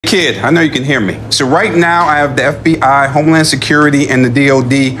Kid, I know you can hear me. So right now I have the FBI, Homeland Security, and the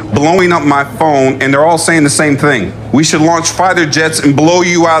DOD blowing up my phone, and they're all saying the same thing. We should launch fighter jets and blow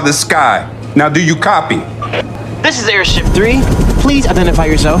you out of the sky. Now, do you copy? This is Airship 3. Please identify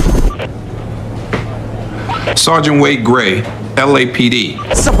yourself. Sergeant Wade Gray,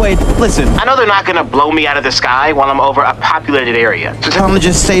 LAPD. So Wade, listen. I know they're not gonna blow me out of the sky while I'm over a populated area. So tell them to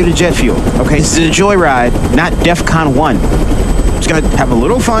just save the jet fuel, okay? This is a joyride, not DEFCON 1. Just gonna have a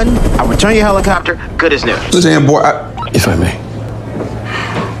little fun. I'll return your helicopter, good as new. Listen, boy, If I may.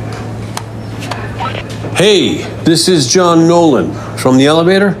 Hey, this is John Nolan from the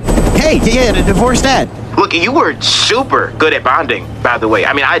elevator. Hey, yeah, the divorced dad. Look, you were super good at bonding, by the way.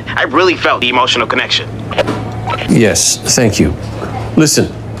 I mean, I really felt the emotional connection. Yes, thank you.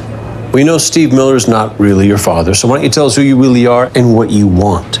 Listen, we know Steve Miller's not really your father, so why don't you tell us who you really are and what you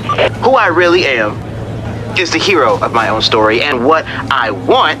want? Who I really am is the hero of my own story, and what I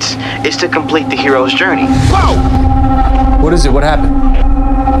want is to complete the hero's journey. Whoa! What is it? What happened?